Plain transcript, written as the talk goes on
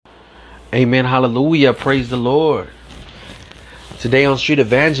Amen. Hallelujah. Praise the Lord. Today on Street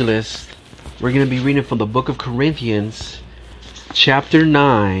Evangelist, we're going to be reading from the book of Corinthians, chapter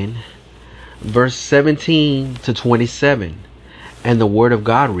 9, verse 17 to 27. And the word of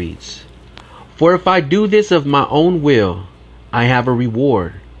God reads, "For if I do this of my own will, I have a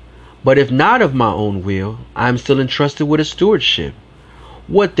reward. But if not of my own will, I am still entrusted with a stewardship.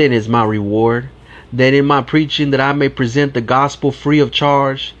 What then is my reward? That in my preaching that I may present the gospel free of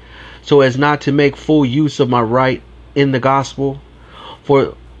charge, so as not to make full use of my right in the gospel.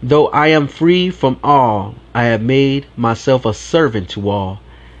 For though I am free from all, I have made myself a servant to all,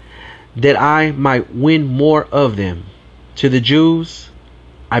 that I might win more of them. To the Jews,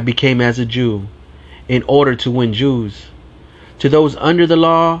 I became as a Jew, in order to win Jews. To those under the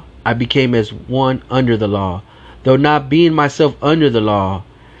law, I became as one under the law, though not being myself under the law,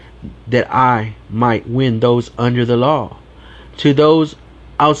 that I might win those under the law. To those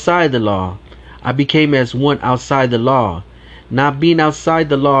outside the law, I became as one outside the law, not being outside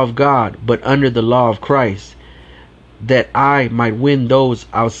the law of God, but under the law of Christ, that I might win those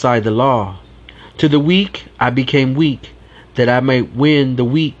outside the law. To the weak, I became weak, that I might win the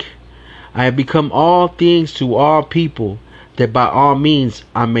weak. I have become all things to all people, that by all means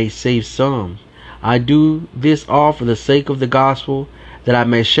I may save some. I do this all for the sake of the gospel, that I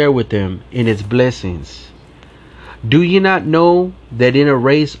may share with them in its blessings. Do ye not know that in a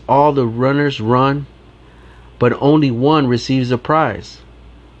race all the runners run, but only one receives a prize?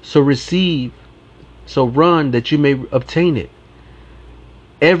 So run that you may obtain it.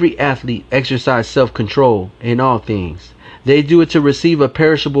 Every athlete exercises self-control in all things. They do it to receive a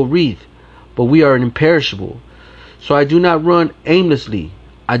perishable wreath, but we are imperishable. So I do not run aimlessly.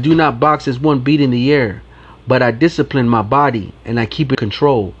 I do not box as one beating the air, but I discipline my body and I keep it in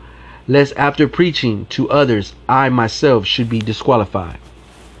control, lest after preaching to others, I myself should be disqualified."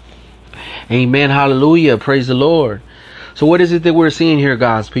 Amen. Hallelujah. Praise the Lord. So what is it that we're seeing here,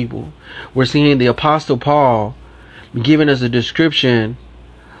 God's people? We're seeing the Apostle Paul giving us a description.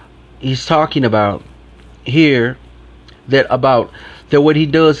 He's talking about here that what he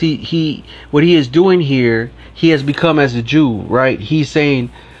does, what he is doing here, he has become as a Jew, right? He's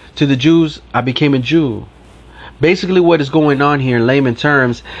saying to the Jews, I became a Jew. Basically what is going on here in layman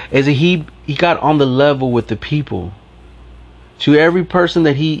terms is that he got on the level with the people. To every person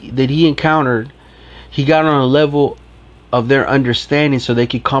that he encountered, he got on a level of their understanding so they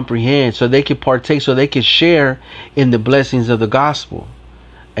could comprehend, so they could partake, so they could share in the blessings of the gospel.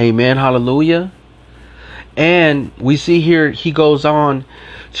 Amen. Hallelujah. And we see here he goes on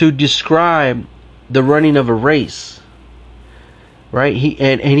to describe the running of a race, right?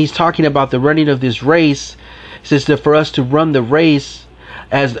 He's talking about the running of this race. It says that for us to run the race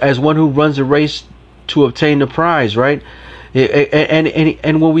as one who runs a race to obtain the prize, right?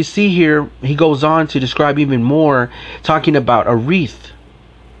 And when we see here, he goes on to describe even more, talking about a wreath,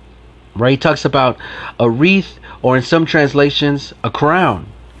 right? He talks about a wreath, or in some translations, a crown,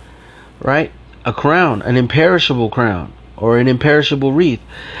 right? A crown, an imperishable crown, or an imperishable wreath.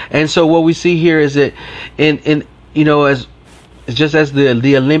 And so what we see here is that in as just as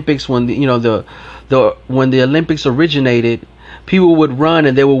the Olympics, when when the Olympics originated, people would run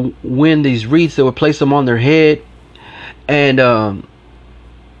and they would win these wreaths. They would place them on their head. And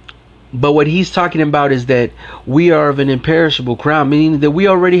but what he's talking about is that we are of an imperishable crown, meaning that we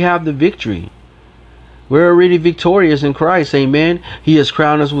already have the victory. We're already victorious in Christ. Amen. He has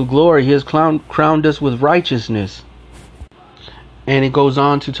crowned us with glory. He has crowned us with righteousness. And it goes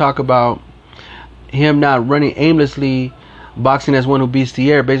on to talk about him not running aimlessly, boxing as one who beats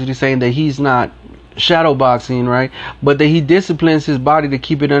the air, basically saying that he's not shadow boxing, right? But that he disciplines his body to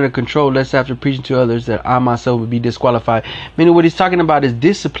keep it under control, lest after preaching to others that I myself would be disqualified. Meaning what he's talking about is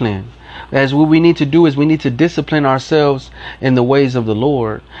discipline. As what we need to do is we need to discipline ourselves in the ways of the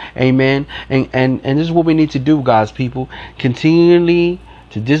Lord. Amen. And this is what we need to do, God's people. Continually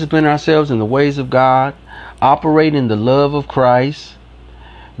to discipline ourselves in the ways of God, operate in the love of Christ,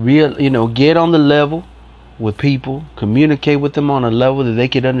 get on the level with people, communicate with them on a level that they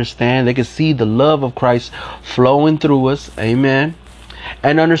could understand, they could see the love of Christ flowing through us. Amen.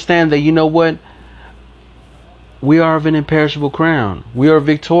 And understand that, you know what? We are of an imperishable crown. We are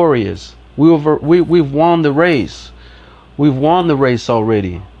victorious. We've won the race. We've won the race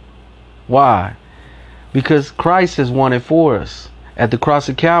already. Why? Because Christ has won it for us at the cross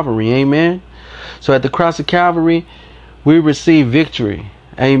of Calvary. Amen. So at the cross of Calvary, we receive victory.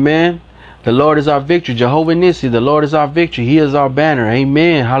 Amen. The Lord is our victory. Jehovah Nissi, the Lord is our victory. He is our banner.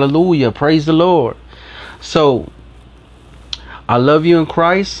 Amen. Hallelujah. Praise the Lord. So, I love you in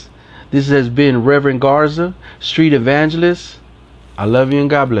Christ. This has been Reverend Garza, Street Evangelist. I love you and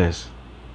God bless.